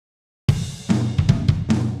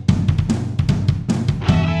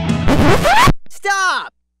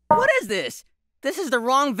Stop! What is this? This is the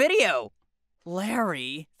wrong video.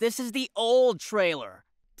 Larry, this is the old trailer.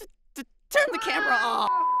 Turn the camera off.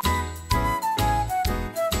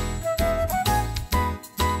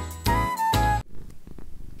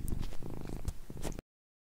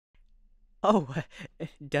 Oh,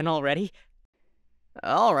 done already?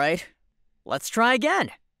 All right, let's try again.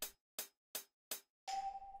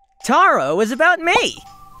 Taro is about me.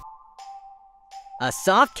 A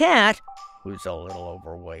soft cat who's a little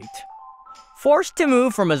overweight, forced to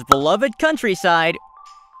move from his beloved countryside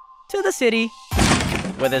to the city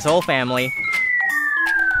with his whole family.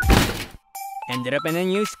 Ended up in a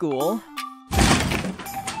new school,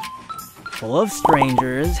 full of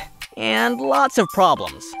strangers and lots of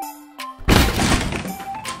problems.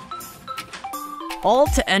 All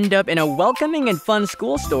to end up in a welcoming and fun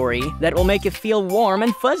school story that will make you feel warm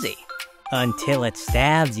and fuzzy. Until it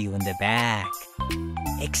stabs you in the back.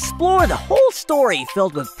 Explore the whole story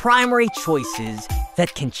filled with primary choices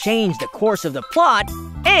that can change the course of the plot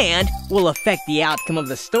and will affect the outcome of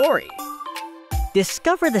the story.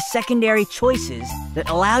 Discover the secondary choices that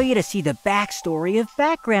allow you to see the backstory of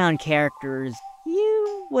background characters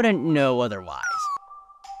you wouldn't know otherwise.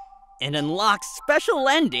 And unlock special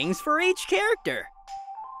endings for each character.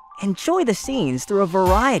 Enjoy the scenes through a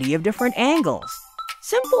variety of different angles,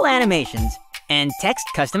 simple animations, and text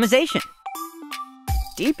customization.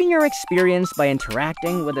 Deepen your experience by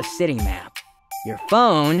interacting with a city map, your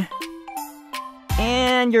phone,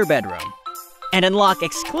 and your bedroom. And unlock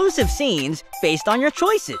exclusive scenes based on your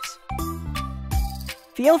choices.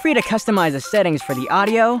 Feel free to customize the settings for the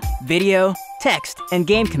audio, video, text, and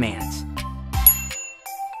game commands.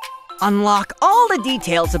 Unlock all the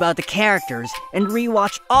details about the characters and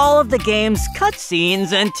rewatch all of the game's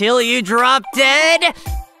cutscenes until you drop dead.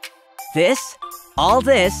 This, all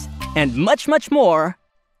this, and much, much more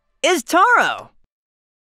is Taro.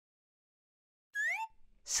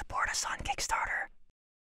 Support us on Kickstarter.